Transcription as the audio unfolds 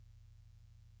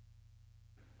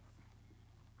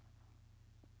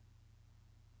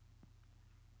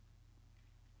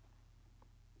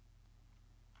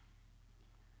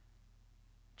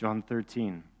John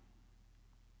 13.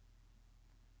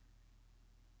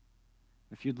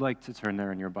 If you'd like to turn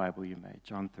there in your Bible, you may.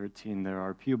 John 13, there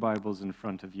are pew Bibles in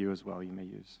front of you as well you may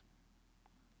use.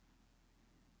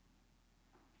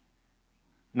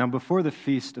 Now, before the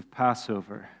feast of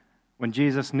Passover, when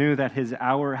Jesus knew that his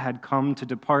hour had come to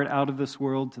depart out of this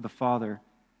world to the Father,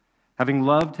 having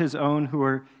loved his own who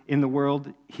were in the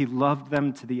world, he loved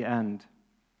them to the end.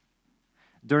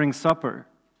 During supper,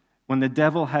 when the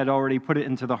devil had already put it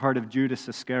into the heart of Judas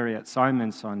Iscariot,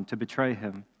 Simon's son, to betray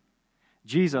him,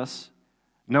 Jesus,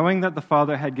 knowing that the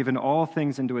Father had given all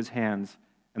things into his hands,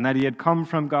 and that he had come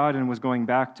from God and was going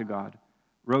back to God,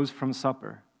 rose from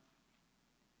supper.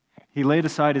 He laid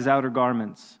aside his outer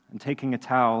garments, and taking a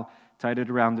towel, tied it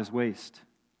around his waist.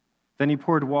 Then he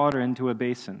poured water into a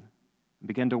basin, and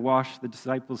began to wash the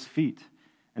disciples' feet,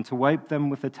 and to wipe them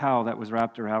with a towel that was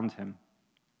wrapped around him.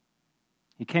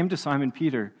 He came to Simon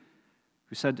Peter,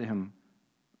 who said to him,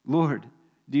 "Lord,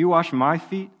 do you wash my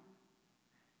feet?"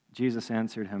 Jesus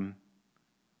answered him,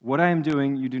 "What I am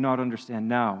doing you do not understand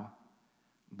now,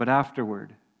 but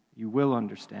afterward you will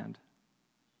understand."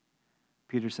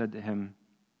 Peter said to him,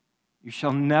 "You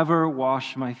shall never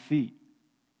wash my feet."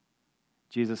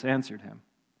 Jesus answered him,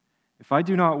 "If I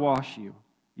do not wash you,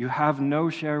 you have no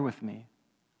share with me."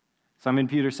 Simon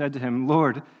Peter said to him,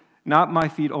 "Lord, not my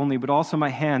feet only, but also my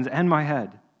hands and my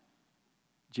head."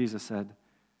 Jesus said,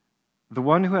 "The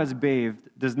one who has bathed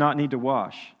does not need to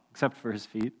wash, except for his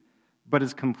feet, but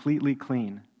is completely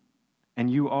clean. And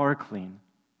you are clean,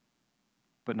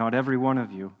 but not every one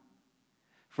of you."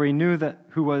 For he knew that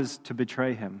who was to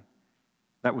betray him.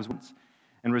 That was once,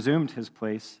 and resumed his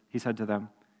place. He said to them,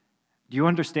 "Do you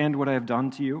understand what I have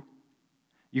done to you?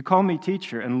 You call me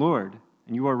teacher and Lord,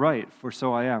 and you are right, for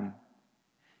so I am.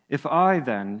 If I,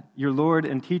 then, your Lord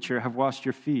and teacher, have washed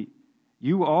your feet,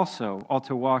 you also ought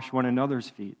to wash one another's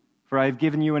feet. For I have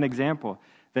given you an example,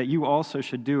 that you also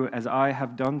should do as I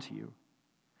have done to you.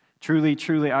 Truly,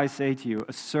 truly, I say to you,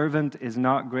 a servant is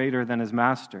not greater than his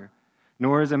master,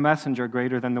 nor is a messenger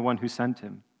greater than the one who sent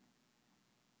him.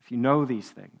 If you know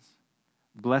these things,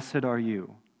 blessed are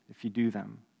you if you do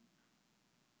them."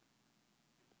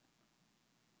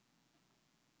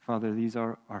 Father, these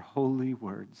are our holy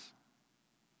words,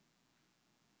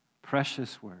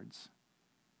 precious words.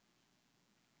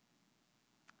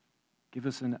 Give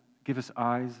us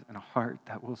eyes and a heart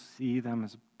that will see them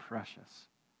as precious.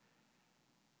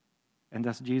 And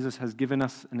as Jesus has given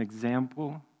us an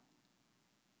example,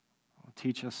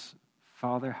 teach us,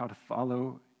 Father, how to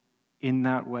follow in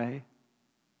that way,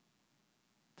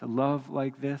 to love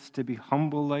like this, to be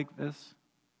humble like this.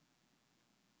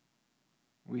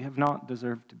 We have not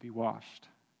deserved to be washed,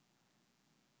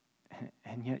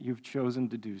 and yet you've chosen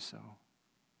to do so.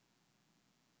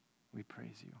 We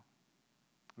praise you.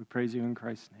 We praise you in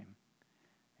Christ's name.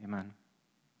 Amen.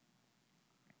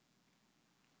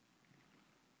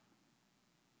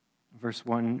 Verse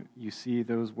 1, you see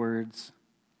those words,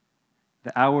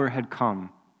 "The hour had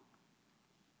come."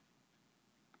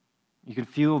 You can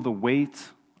feel the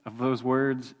weight of those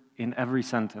words in every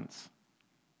sentence.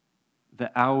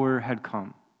 The hour had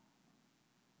come.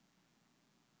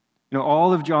 You know,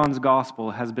 all of John's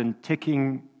gospel has been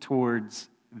ticking towards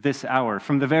this hour.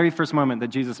 From the very first moment that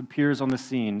Jesus appears on the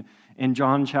scene in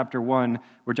John chapter 1,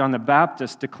 where John the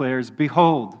Baptist declares,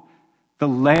 "Behold, the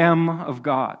Lamb of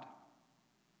God."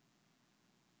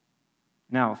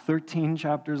 Now, 13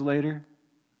 chapters later,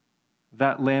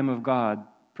 that Lamb of God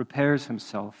prepares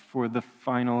himself for the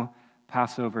final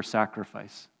Passover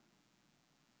sacrifice.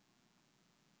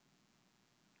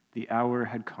 The hour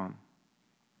had come.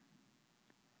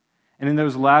 And in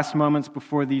those last moments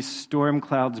before these storm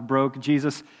clouds broke,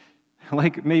 Jesus,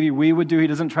 like maybe we would do, he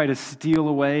doesn't try to steal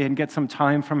away and get some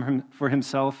time for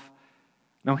himself.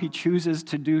 No, he chooses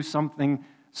to do something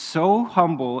so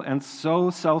humble and so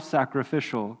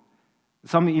self-sacrificial.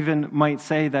 Some even might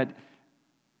say that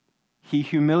he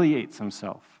humiliates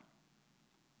himself.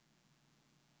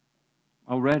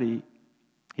 Already,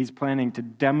 he's planning to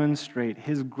demonstrate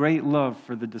his great love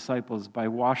for the disciples by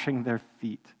washing their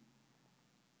feet.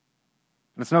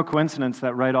 And it's no coincidence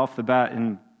that right off the bat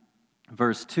in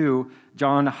verse 2,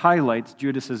 John highlights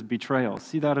Judas's betrayal.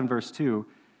 See that in verse 2.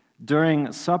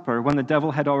 During supper, when the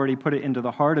devil had already put it into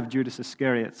the heart of Judas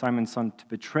Iscariot, Simon's son, to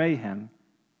betray him,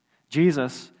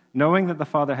 Jesus, knowing that the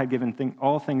Father had given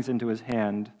all things into his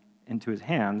hands,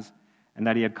 and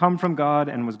that he had come from God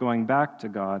and was going back to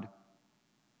God,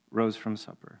 rose from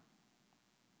supper.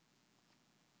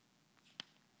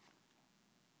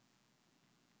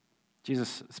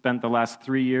 Jesus spent the last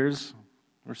 3 years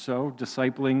or so,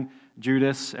 discipling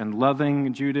Judas and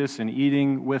loving Judas and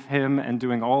eating with him and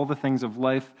doing all the things of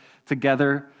life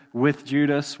together with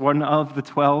Judas, one of the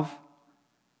 12.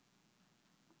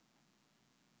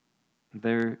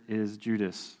 There is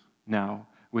Judas now,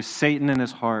 with Satan in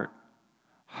his heart,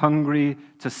 hungry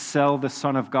to sell the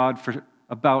Son of God for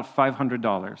about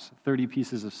 $500, 30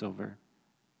 pieces of silver,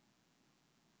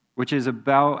 which is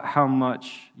about how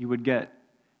much you would get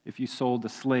if you sold a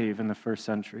slave in the first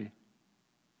century.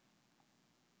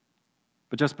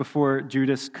 But just before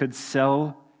Judas could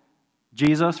sell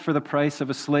Jesus for the price of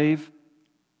a slave,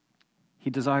 he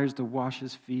desires to wash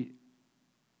his feet.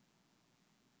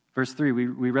 Verse 3,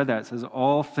 we read that. It says,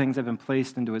 all things have been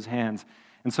placed into his hands.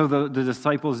 And so the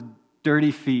disciples'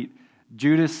 dirty feet,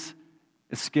 Judas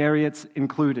Iscariot's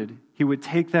included, he would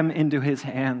take them into his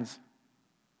hands.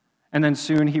 And then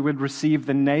soon he would receive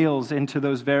the nails into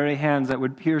those very hands that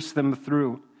would pierce them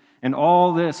through. And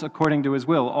all this according to his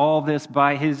will, all this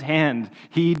by his hand.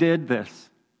 He did this.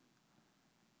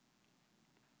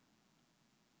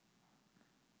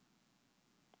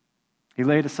 He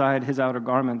laid aside his outer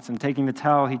garments, and taking the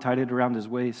towel, he tied it around his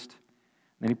waist.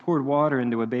 Then he poured water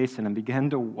into a basin and began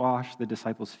to wash the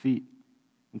disciples' feet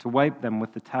and to wipe them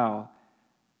with the towel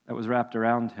that was wrapped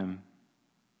around him.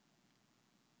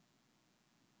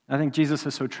 I think Jesus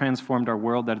has so transformed our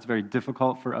world that it's very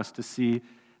difficult for us to see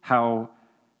how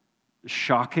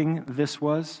shocking this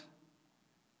was.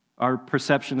 Our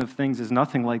perception of things is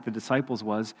nothing like the disciples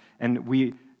was, and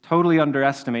we totally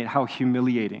underestimate how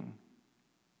humiliating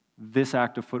this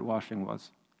act of foot washing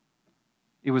was.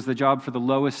 It was the job for the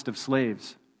lowest of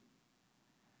slaves.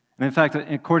 And in fact,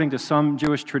 according to some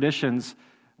Jewish traditions,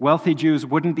 wealthy Jews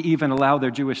wouldn't even allow their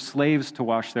Jewish slaves to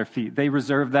wash their feet. They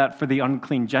reserved that for the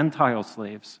unclean Gentile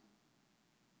slaves.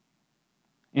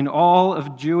 In all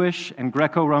of Jewish and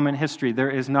Greco-Roman history,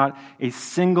 there is not a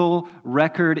single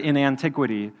record in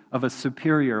antiquity of a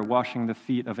superior washing the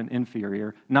feet of an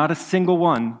inferior. Not a single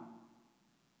one,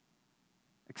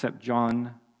 except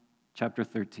John chapter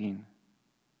 13.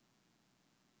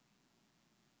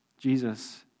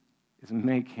 Jesus is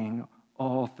making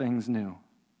all things new.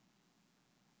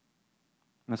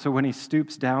 And so when he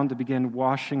stoops down to begin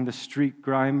washing the street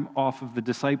grime off of the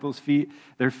disciples' feet,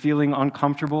 they're feeling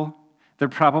uncomfortable. They're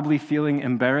probably feeling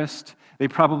embarrassed. They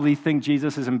probably think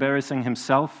Jesus is embarrassing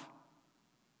himself.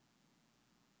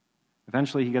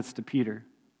 Eventually he gets to Peter.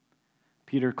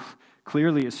 Peter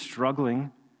clearly is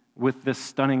struggling with this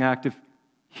stunning act of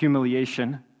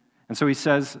humiliation. And so he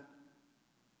says,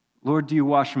 Lord, do you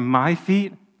wash my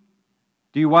feet?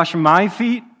 Do you wash my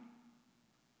feet?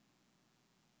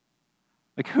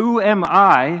 Like, who am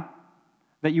I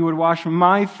that you would wash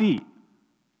my feet?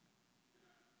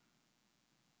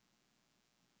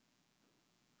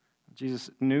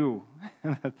 Jesus knew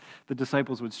that the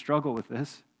disciples would struggle with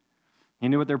this. He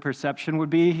knew what their perception would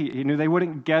be. He knew they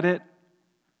wouldn't get it.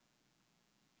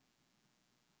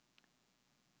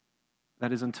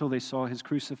 That is, until they saw his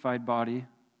crucified body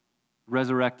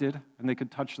resurrected and they could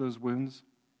touch those wounds.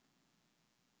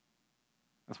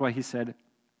 That's why he said,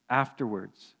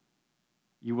 afterwards,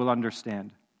 you will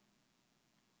understand.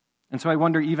 And so I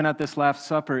wonder, even at this Last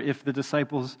Supper, if the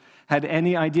disciples had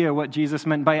any idea what Jesus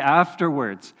meant by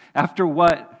afterwards. After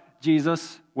what,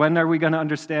 Jesus? When are we going to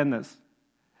understand this?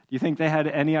 Do you think they had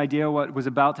any idea what was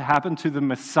about to happen to the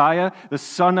Messiah, the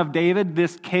Son of David,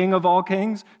 this King of all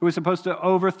kings, who was supposed to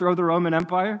overthrow the Roman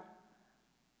Empire?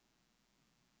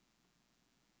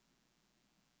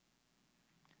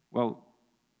 Well,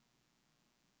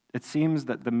 it seems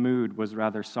that the mood was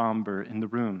rather somber in the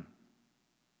room.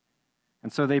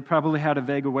 And so they probably had a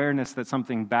vague awareness that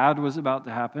something bad was about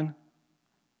to happen.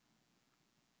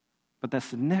 But the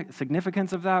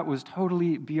significance of that was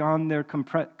totally beyond their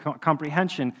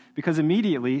comprehension, because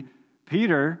immediately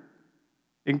Peter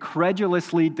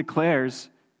incredulously declares,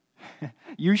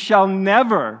 "You shall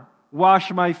never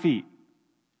wash my feet.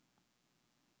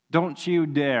 Don't you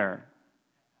dare."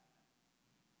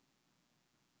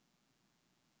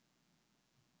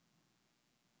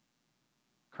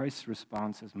 Christ's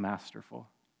response is masterful.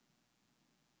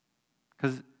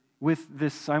 Because with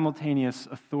this simultaneous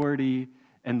authority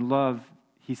and love,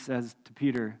 he says to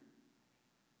Peter,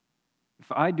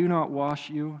 if I do not wash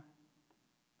you,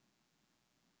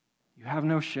 you have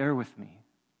no share with me.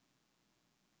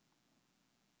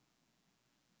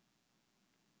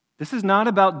 This is not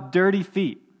about dirty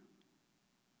feet.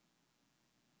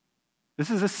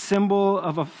 This is a symbol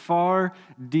of a far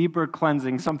deeper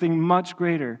cleansing, something much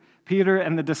greater. Peter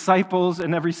and the disciples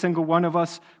and every single one of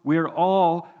us, we're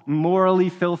all morally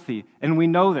filthy. And we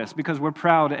know this because we're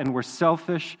proud and we're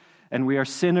selfish and we are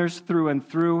sinners through and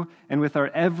through, and with our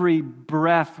every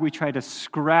breath we try to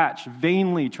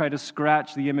vainly try to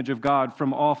scratch the image of God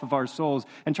from off of our souls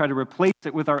and try to replace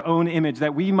it with our own image,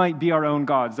 that we might be our own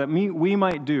gods, that we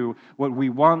might do what we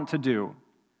want to do.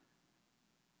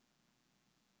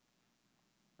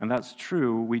 And that's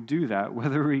true, we do that,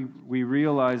 whether we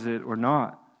realize it or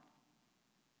not.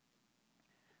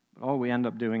 But all we end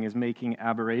up doing is making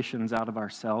aberrations out of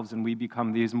ourselves, and we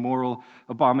become these moral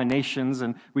abominations,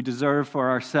 and we deserve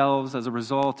for ourselves, as a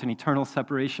result, an eternal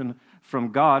separation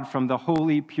from God, from the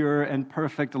holy, pure, and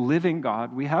perfect living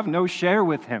God. We have no share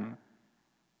with him.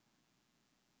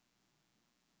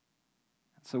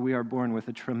 So we are born with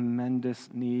a tremendous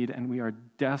need, and we are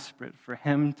desperate for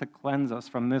him to cleanse us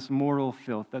from this moral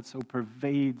filth that so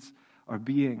pervades our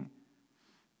being.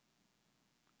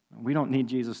 We don't need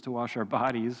Jesus to wash our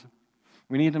bodies.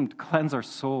 We need him to cleanse our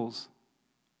souls.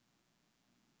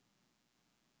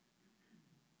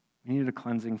 We need a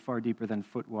cleansing far deeper than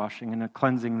foot washing, and a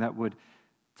cleansing that would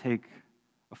take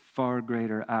a far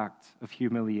greater act of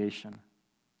humiliation.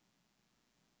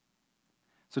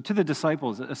 So to the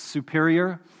disciples, a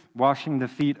superior washing the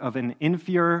feet of an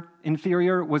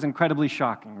inferior was incredibly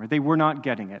shocking. Right? They were not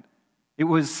getting it. It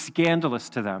was scandalous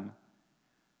to them.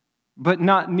 But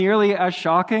not nearly as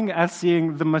shocking as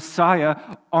seeing the Messiah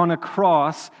on a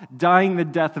cross dying the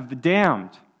death of the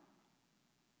damned,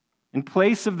 in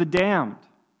place of the damned.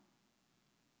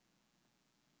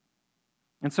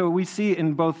 And so we see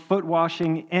in both foot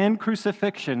washing and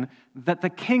crucifixion that the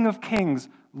King of Kings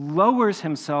lowers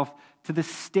himself to the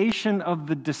station of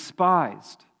the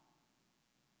despised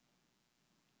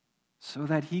so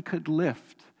that he could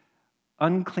lift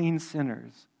unclean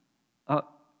sinners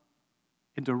up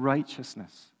into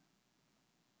righteousness.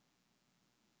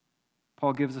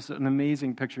 Paul gives us an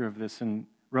amazing picture of this in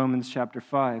Romans chapter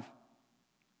 5.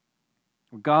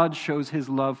 God shows his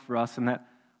love for us in that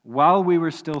while we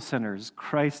were still sinners,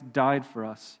 Christ died for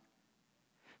us.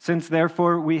 Since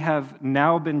therefore we have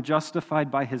now been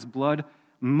justified by his blood,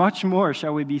 much more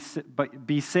shall we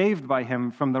be saved by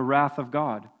him from the wrath of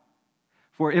God.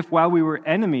 For if while we were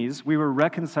enemies, we were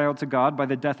reconciled to God by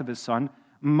the death of his Son,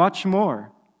 much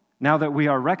more, now that we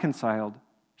are reconciled,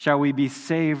 shall we be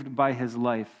saved by his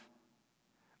life.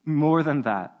 More than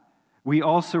that, we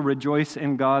also rejoice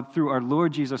in God through our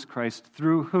Lord Jesus Christ,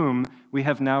 through whom we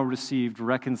have now received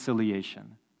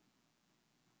reconciliation.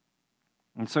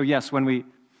 And so yes, when we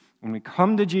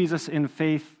come to Jesus in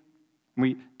faith,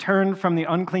 we turn from the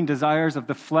unclean desires of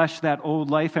the flesh, that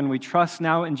old life, and we trust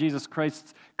now in Jesus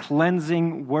Christ's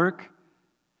cleansing work.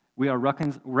 We are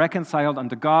reconciled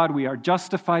unto God. We are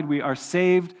justified. We are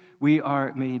saved. We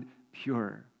are made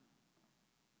pure.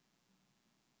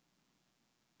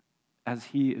 As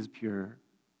he is pure,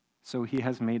 so he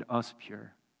has made us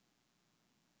pure.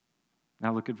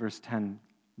 Now look at verse 10.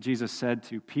 Jesus said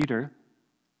to Peter,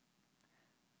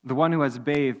 "The one who has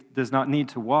bathed does not need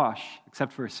to wash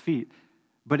except for his feet,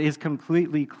 but is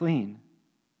completely clean.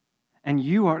 And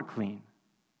you are clean,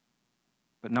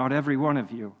 but not every one of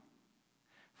you."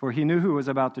 For he knew who was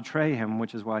about to betray him,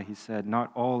 which is why he said,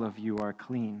 "Not all of you are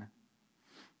clean."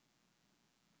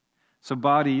 So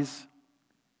bodies,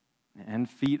 and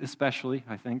feet especially,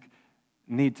 I think,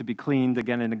 need to be cleaned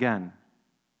again and again.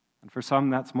 And for some,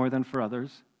 that's more than for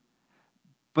others.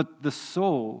 But the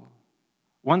soul,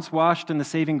 once washed in the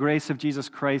saving grace of Jesus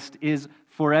Christ, is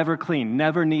forever clean,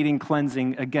 never needing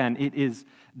cleansing again. It is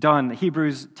done.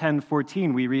 Hebrews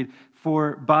 10:14, we read,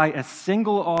 "For by a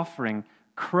single offering,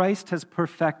 Christ has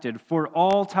perfected for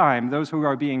all time those who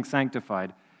are being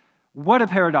sanctified." What a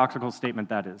paradoxical statement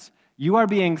that is. You are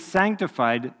being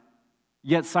sanctified,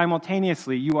 yet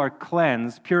simultaneously you are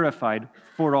cleansed, purified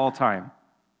for all time.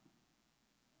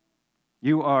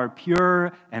 You are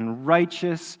pure and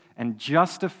righteous and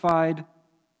justified,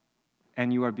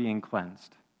 and you are being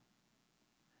cleansed.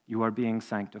 You are being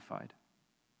sanctified.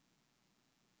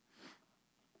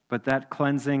 But that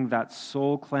cleansing, that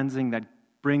soul cleansing that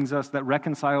brings us, that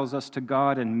reconciles us to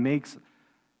God and makes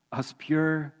us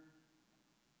pure,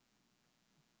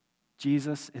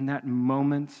 Jesus, in that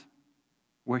moment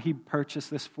where he purchased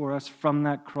this for us from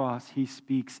that cross, he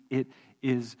speaks, "It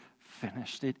is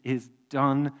finished. It is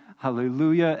done."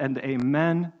 Hallelujah and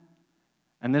amen.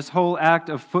 And this whole act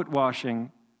of foot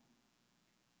washing,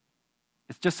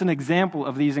 it's just an example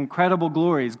of these incredible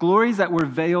glories that were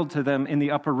veiled to them in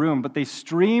the upper room, but they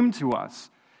stream to us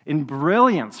in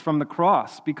brilliance from the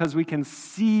cross because we can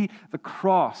see the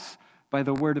cross by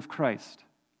the word of Christ.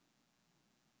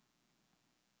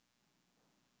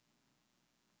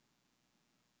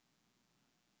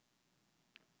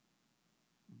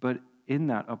 But in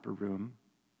that upper room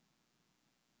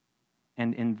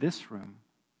and in this room,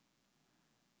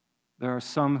 there are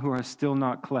some who are still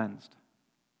not cleansed.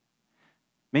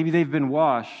 Maybe they've been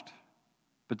washed,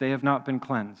 but they have not been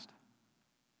cleansed.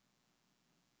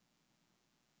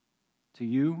 To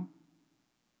you,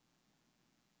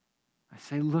 I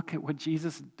say, look at what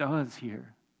Jesus does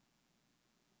here.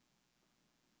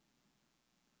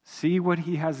 See what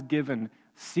he has given.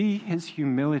 See his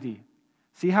humility.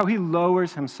 See how he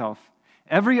lowers himself.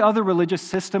 Every other religious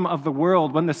system of the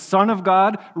world, when the Son of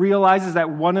God realizes that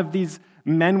one of these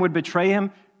men would betray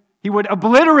him, he would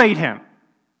obliterate him.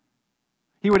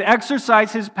 He would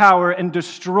exercise his power and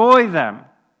destroy them.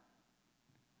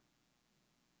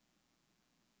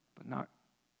 But not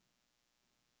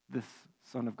this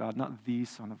Son of God, not the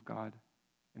Son of God.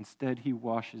 Instead, he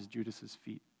washes Judas's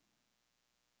feet.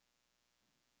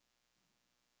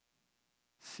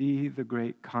 See the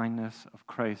great kindness of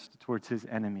Christ towards his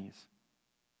enemies.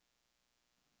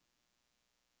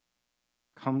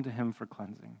 Come to him for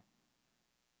cleansing.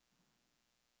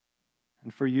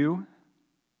 And for you,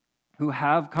 who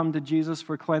have come to Jesus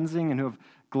for cleansing and who have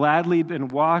gladly been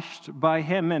washed by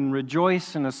him and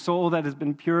rejoice in a soul that has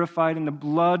been purified in the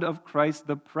blood of Christ,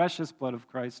 the precious blood of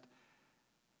Christ,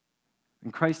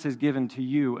 and Christ has given to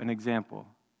you an example.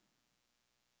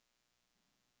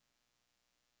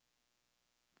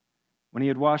 When he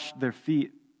had washed their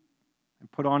feet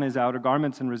and put on his outer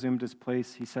garments and resumed his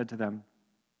place, he said to them,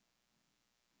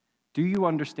 "Do you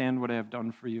understand what I have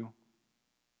done for you?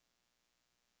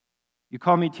 You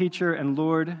call me teacher and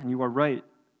Lord, and you are right,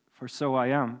 for so I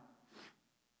am.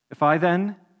 If I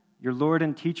then, your Lord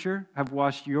and teacher, have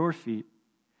washed your feet,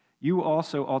 you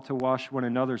also ought to wash one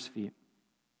another's feet.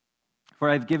 For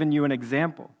I have given you an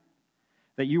example,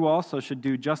 that you also should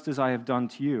do just as I have done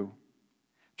to you.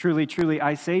 Truly, truly,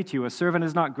 I say to you, a servant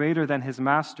is not greater than his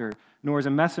master, nor is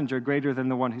a messenger greater than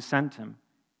the one who sent him.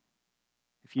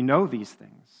 If you know these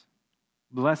things,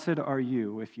 blessed are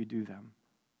you if you do them."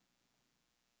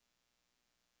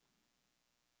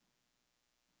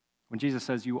 When Jesus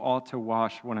says you ought to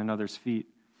wash one another's feet,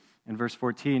 in verse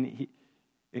 14,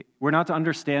 we're not to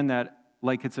understand that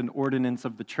like it's an ordinance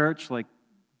of the church, like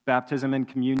baptism and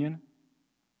communion.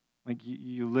 Like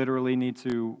you literally need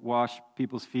to wash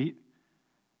people's feet.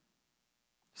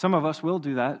 Some of us will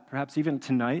do that, perhaps even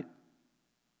tonight.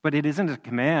 But it isn't a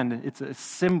command. It's a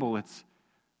symbol. It's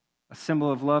a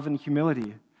symbol of love and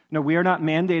humility. No, we are not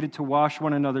mandated to wash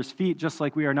one another's feet, just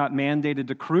like we are not mandated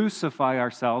to crucify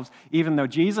ourselves, even though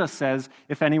Jesus says,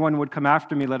 if anyone would come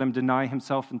after me, let him deny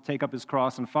himself and take up his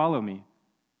cross and follow me.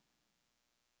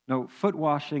 No, foot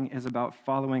washing is about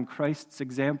following Christ's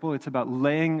example. It's about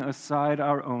laying aside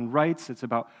our own rights. It's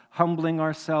about humbling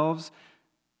ourselves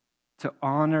to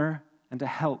honor and to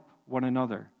help one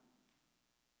another,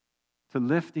 to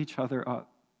lift each other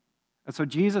up. And so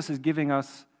Jesus is giving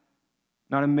us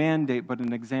not a mandate, but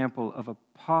an example of a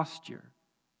posture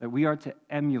that we are to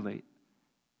emulate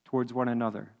towards one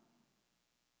another.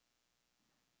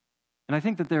 And I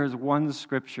think that there is one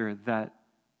scripture that,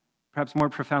 perhaps more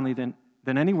profoundly than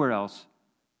anywhere else,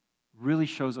 really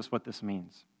shows us what this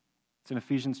means. It's in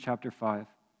Ephesians chapter 5.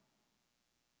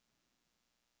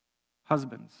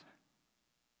 Husbands,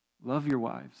 love your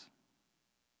wives,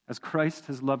 as Christ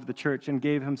has loved the church and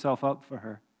gave himself up for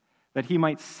her, that he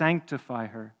might sanctify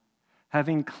her,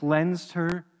 having cleansed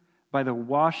her by the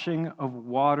washing of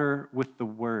water with the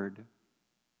word,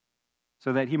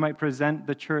 so that he might present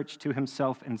the church to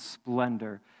himself in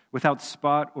splendor, without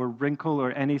spot or wrinkle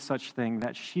or any such thing,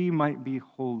 that she might be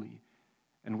holy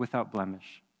and without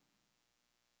blemish.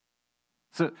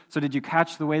 So did you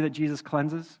catch the way that Jesus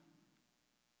cleanses?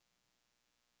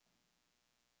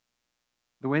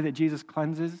 The way that Jesus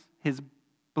cleanses his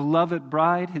beloved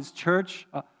bride, his church,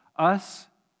 us,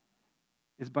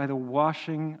 is by the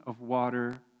washing of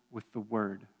water with the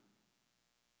word.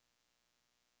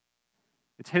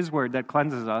 It's his word that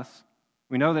cleanses us.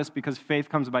 We know this because faith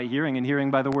comes by hearing, and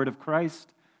hearing by the word of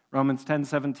Christ, Romans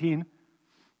 10:17.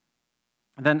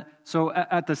 So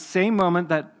at the same moment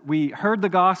that we heard the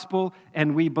gospel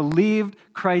and we believed,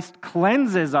 Christ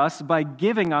cleanses us by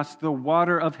giving us the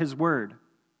water of his word.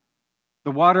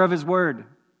 The water of his word.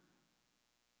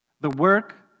 The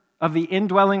work of the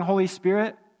indwelling Holy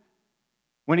Spirit,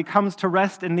 when he comes to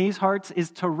rest in these hearts,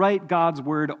 is to write God's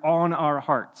word on our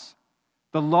hearts.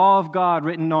 The law of God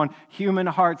written on human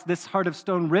hearts, this heart of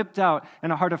stone ripped out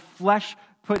and a heart of flesh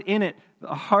put in it,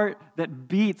 a heart that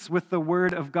beats with the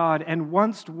word of God. And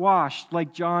once washed,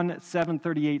 like John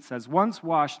 7:38 says, once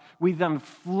washed, we then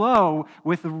flow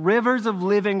with rivers of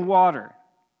living water.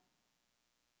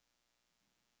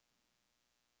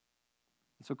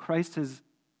 So Christ has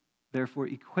therefore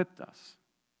equipped us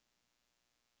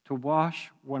to wash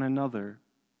one another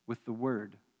with the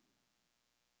word.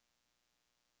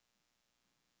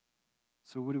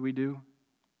 So what do?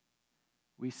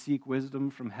 We seek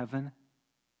wisdom from heaven,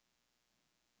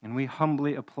 and we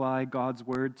humbly apply God's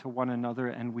word to one another,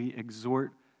 and we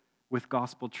exhort with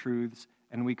gospel truths,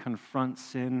 and we confront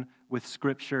sin with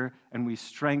Scripture, and we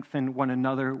strengthen one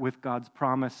another with God's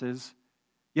promises.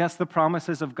 Yes, the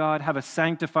promises of God have a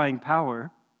sanctifying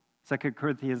power. 2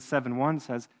 Corinthians 7:1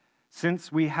 says,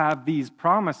 since we have these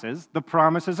promises, the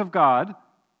promises of God,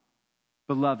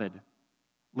 beloved,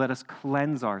 let us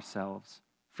cleanse ourselves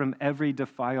from every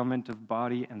defilement of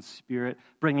body and spirit,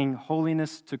 bringing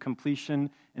holiness to completion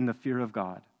in the fear of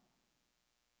God.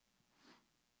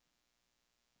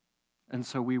 And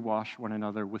so we wash one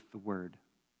another with the word,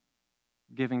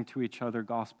 giving to each other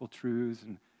gospel truths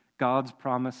and God's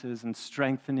promises, and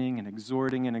strengthening and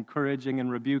exhorting and encouraging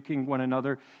and rebuking one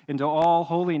another into all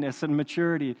holiness and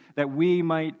maturity, that we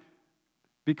might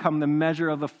become the measure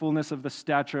of the fullness of the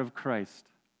stature of Christ.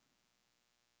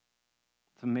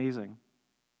 It's amazing.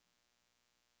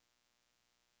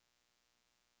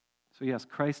 So yes,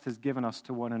 Christ has given us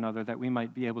to one another that we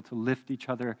might be able to lift each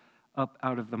other up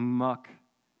out of the muck,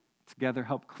 together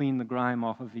help clean the grime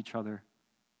off of each other.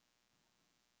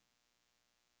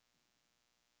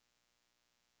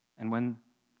 And when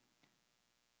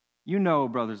you know,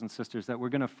 brothers and sisters, that we're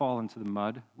going to fall into the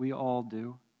mud, we all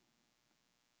do.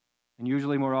 And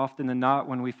usually more often than not,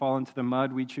 when we fall into the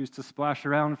mud, we choose to splash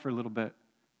around for a little bit.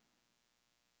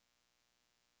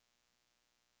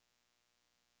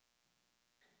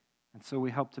 And so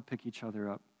we help to pick each other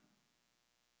up,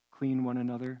 clean one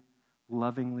another,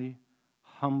 lovingly,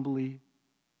 humbly,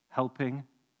 helping.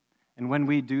 And when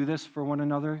we do this for one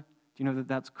another, do you know that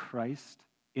that's Christ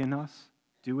in us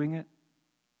doing it?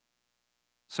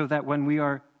 So that when we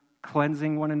are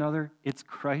cleansing one another, it's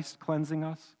Christ cleansing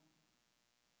us.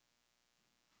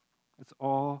 It's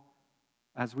all,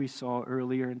 as we saw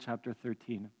earlier in chapter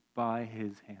 13, by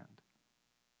his hand.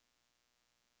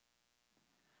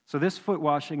 So this foot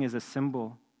washing is a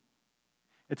symbol.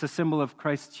 It's a symbol of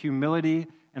Christ's humility,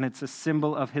 and it's a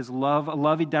symbol of his love, a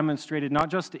love he demonstrated not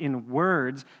just in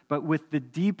words, but with the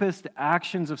deepest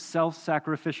actions of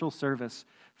self-sacrificial service.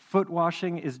 Foot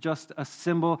washing is just a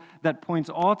symbol that points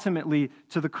ultimately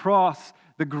to the cross,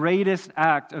 the greatest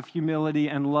act of humility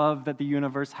and love that the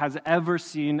universe has ever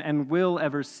seen and will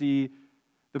ever see,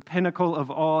 the pinnacle of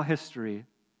all history,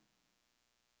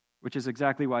 which is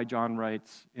exactly why John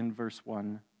writes in verse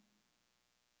 1,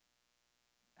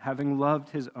 having loved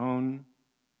his own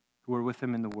who were with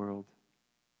him in the world,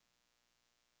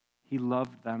 he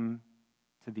loved them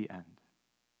to the end.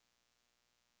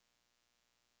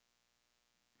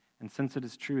 And since it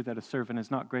is true that a servant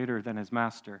is not greater than his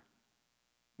master,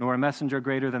 nor a messenger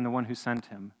greater than the one who sent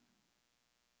him,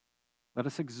 let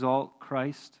us exalt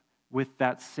Christ with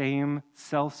that same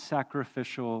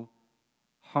self-sacrificial,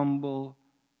 humble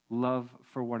love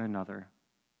for one another.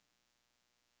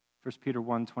 1 Peter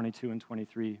 1:22 and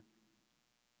 23.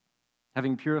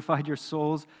 Having purified your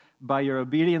souls by your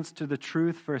obedience to the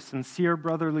truth for a sincere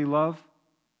brotherly love,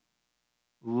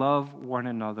 love one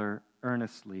another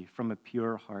earnestly from a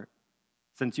pure heart,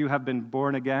 since you have been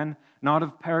born again, not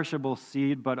of perishable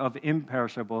seed, but of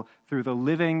imperishable, through the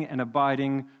living and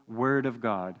abiding Word of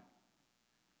God.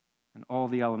 And all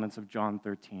the elements of John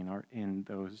 13 are in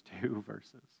those two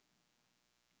verses.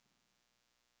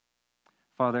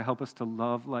 Father, help us to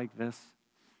love like this,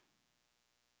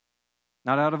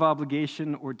 not out of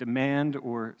obligation or demand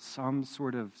or some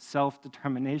sort of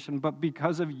self-determination, but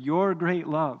because of your great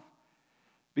love,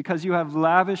 because you have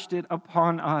lavished it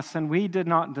upon us, and we did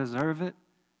not deserve it,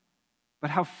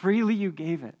 but how freely you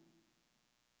gave it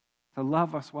to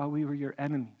love us while we were your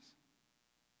enemies.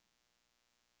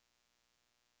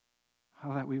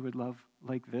 How that we would love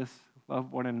like this,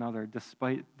 love one another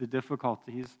despite the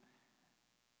difficulties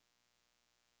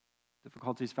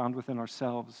found within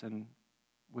ourselves and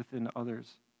within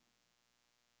others.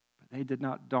 But they did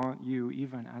not daunt you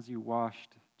even as you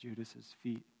washed Judas's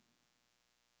feet.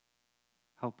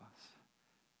 Help us.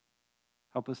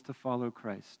 Help us to follow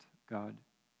Christ, God,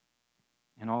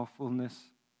 in all fullness,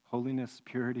 holiness,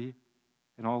 purity,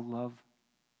 in all love.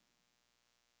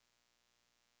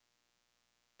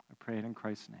 I pray it in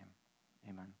Christ's name.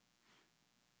 Amen.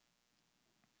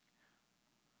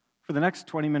 For the next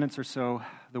 20 minutes or so,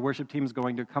 the worship team is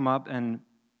going to come up and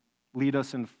lead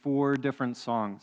us in 4 different songs.